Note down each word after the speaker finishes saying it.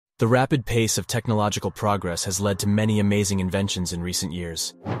The rapid pace of technological progress has led to many amazing inventions in recent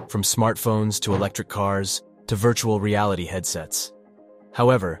years, from smartphones to electric cars to virtual reality headsets.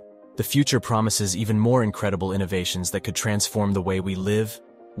 However, the future promises even more incredible innovations that could transform the way we live,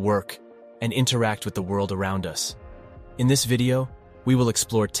 work, and interact with the world around us. In this video, we will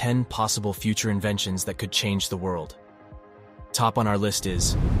explore 10 possible future inventions that could change the world. Top on our list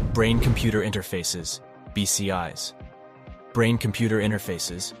is brain-computer interfaces, BCIs. Brain-computer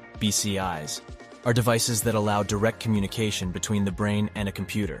interfaces, BCIs, are devices that allow direct communication between the brain and a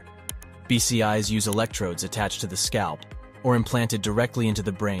computer. BCIs use electrodes attached to the scalp or implanted directly into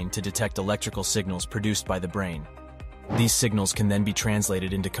the brain to detect electrical signals produced by the brain. These signals can then be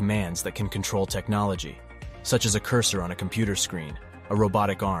translated into commands that can control technology, such as a cursor on a computer screen, a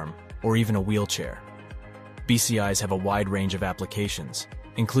robotic arm, or even a wheelchair. BCIs have a wide range of applications,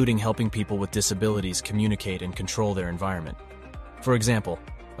 including helping people with disabilities communicate and control their environment. For example,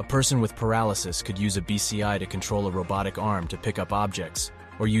 a person with paralysis could use a BCI to control a robotic arm to pick up objects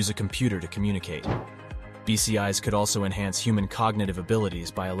or use a computer to communicate. BCIs could also enhance human cognitive abilities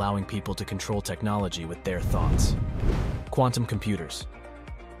by allowing people to control technology with their thoughts. Quantum computers.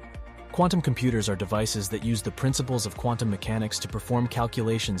 Quantum computers are devices that use the principles of quantum mechanics to perform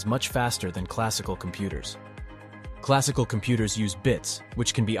calculations much faster than classical computers. Classical computers use bits,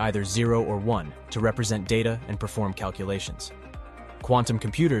 which can be either 0 or 1, to represent data and perform calculations. Quantum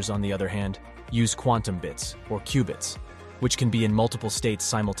computers, on the other hand, use quantum bits, or qubits, which can be in multiple states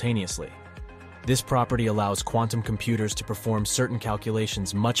simultaneously. This property allows quantum computers to perform certain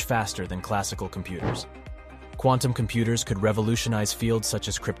calculations much faster than classical computers. Quantum computers could revolutionize fields such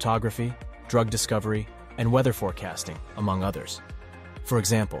as cryptography, drug discovery, and weather forecasting, among others. For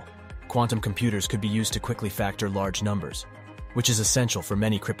example, quantum computers could be used to quickly factor large numbers, which is essential for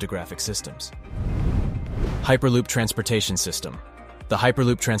many cryptographic systems. Hyperloop transportation system. The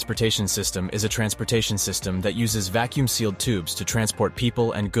Hyperloop transportation system is a transportation system that uses vacuum-sealed tubes to transport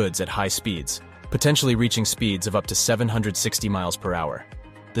people and goods at high speeds, potentially reaching speeds of up to 760 miles per hour.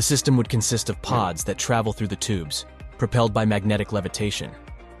 The system would consist of pods that travel through the tubes, propelled by magnetic levitation.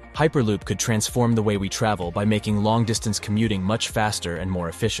 Hyperloop could transform the way we travel by making long-distance commuting much faster and more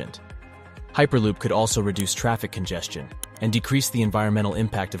efficient. Hyperloop could also reduce traffic congestion and decrease the environmental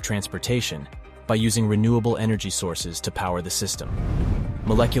impact of transportation by using renewable energy sources to power the system.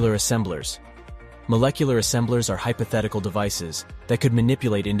 Molecular assemblers. Molecular assemblers are hypothetical devices that could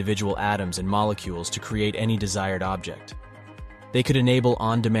manipulate individual atoms and molecules to create any desired object. They could enable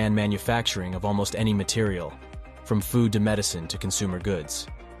on-demand manufacturing of almost any material, from food to medicine to consumer goods.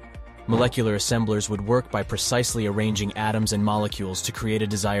 Molecular assemblers would work by precisely arranging atoms and molecules to create a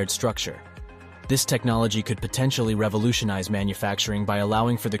desired structure. This technology could potentially revolutionize manufacturing by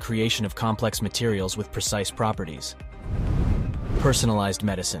allowing for the creation of complex materials with precise properties. Personalized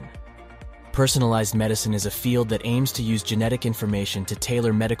medicine. Personalized medicine is a field that aims to use genetic information to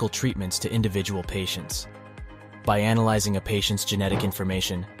tailor medical treatments to individual patients. By analyzing a patient's genetic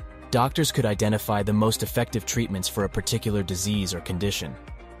information, doctors could identify the most effective treatments for a particular disease or condition.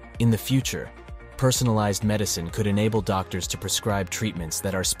 In the future, personalized medicine could enable doctors to prescribe treatments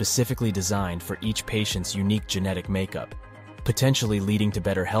that are specifically designed for each patient's unique genetic makeup, potentially leading to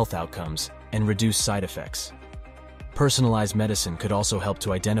better health outcomes and reduced side effects. Personalized medicine could also help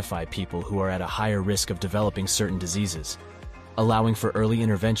to identify people who are at a higher risk of developing certain diseases, allowing for early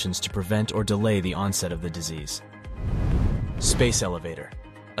interventions to prevent or delay the onset of the disease. Space elevator.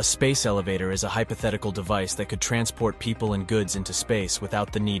 A space elevator is a hypothetical device that could transport people and goods into space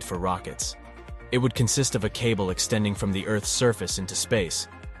without the need for rockets. It would consist of a cable extending from the Earth's surface into space,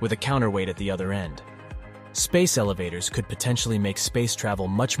 with a counterweight at the other end. Space elevators could potentially make space travel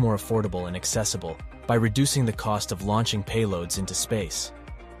much more affordable and accessible by reducing the cost of launching payloads into space.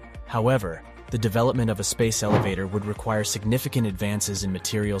 However, the development of a space elevator would require significant advances in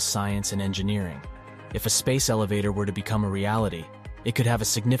materials science and engineering. If a space elevator were to become a reality, it could have a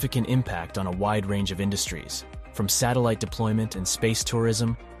significant impact on a wide range of industries, from satellite deployment and space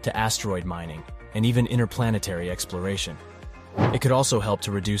tourism to asteroid mining and even interplanetary exploration. It could also help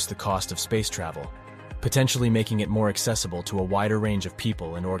to reduce the cost of space travel, potentially making it more accessible to a wider range of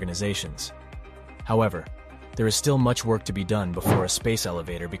people and organizations. However, there is still much work to be done before a space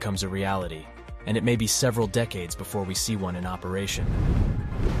elevator becomes a reality, and it may be several decades before we see one in operation.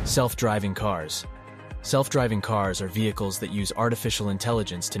 Self-driving cars. Self-driving cars are vehicles that use artificial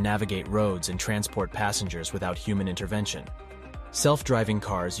intelligence to navigate roads and transport passengers without human intervention. Self-driving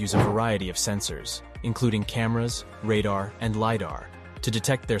cars use a variety of sensors, including cameras, radar, and LiDAR, to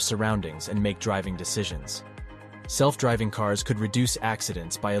detect their surroundings and make driving decisions. Self-driving cars could reduce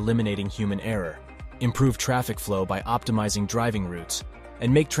accidents by eliminating human error, improve traffic flow by optimizing driving routes,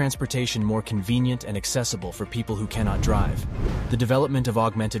 and make transportation more convenient and accessible for people who cannot drive. The development of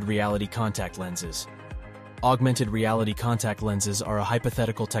augmented reality contact lenses. Augmented reality contact lenses are a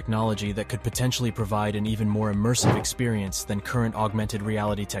hypothetical technology that could potentially provide an even more immersive experience than current augmented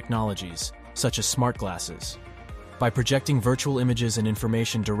reality technologies, such as smart glasses. By projecting virtual images and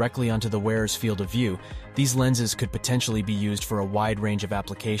information directly onto the wearer's field of view, these lenses could potentially be used for a wide range of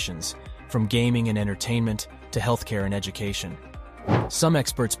applications, from gaming and entertainment to healthcare and education. Some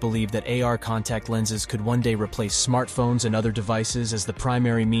experts believe that AR contact lenses could one day replace smartphones and other devices as the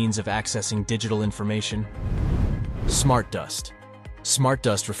primary means of accessing digital information. Smart dust. Smart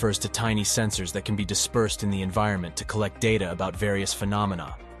dust refers to tiny sensors that can be dispersed in the environment to collect data about various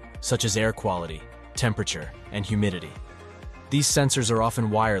phenomena, such as air quality, temperature, and humidity. These sensors are often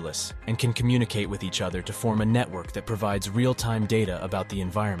wireless and can communicate with each other to form a network that provides real-time data about the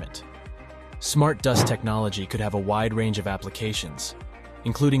environment. Smart dust technology could have a wide range of applications,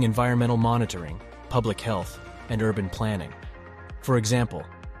 including environmental monitoring, public health, and urban planning. For example,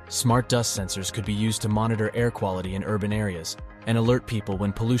 smart dust sensors could be used to monitor air quality in urban areas and alert people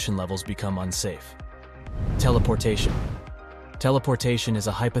when pollution levels become unsafe. Teleportation. Teleportation is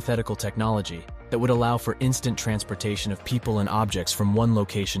a hypothetical technology that would allow for instant transportation of people and objects from one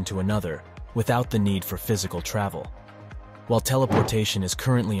location to another without the need for physical travel. While teleportation is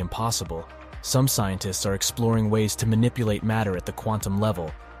currently impossible, some scientists are exploring ways to manipulate matter at the quantum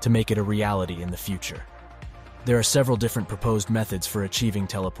level to make it a reality in the future. There are several different proposed methods for achieving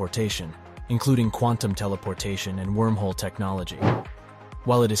teleportation, including quantum teleportation and wormhole technology.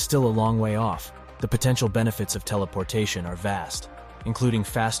 While it is still a long way off, the potential benefits of teleportation are vast, including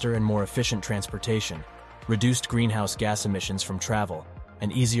faster and more efficient transportation, reduced greenhouse gas emissions from travel,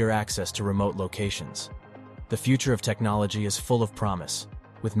 and easier access to remote locations. The future of technology is full of promise,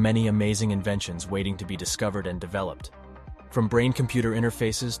 with many amazing inventions waiting to be discovered and developed. From brain-computer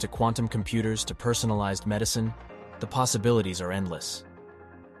interfaces to quantum computers to personalized medicine, the possibilities are endless.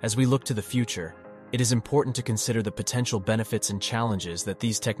 As we look to the future, it is important to consider the potential benefits and challenges that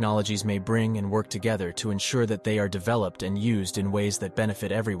these technologies may bring and work together to ensure that they are developed and used in ways that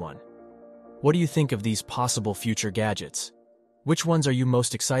benefit everyone. What do you think of these possible future gadgets? Which ones are you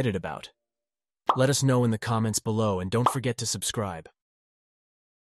most excited about? Let us know in the comments below and don't forget to subscribe.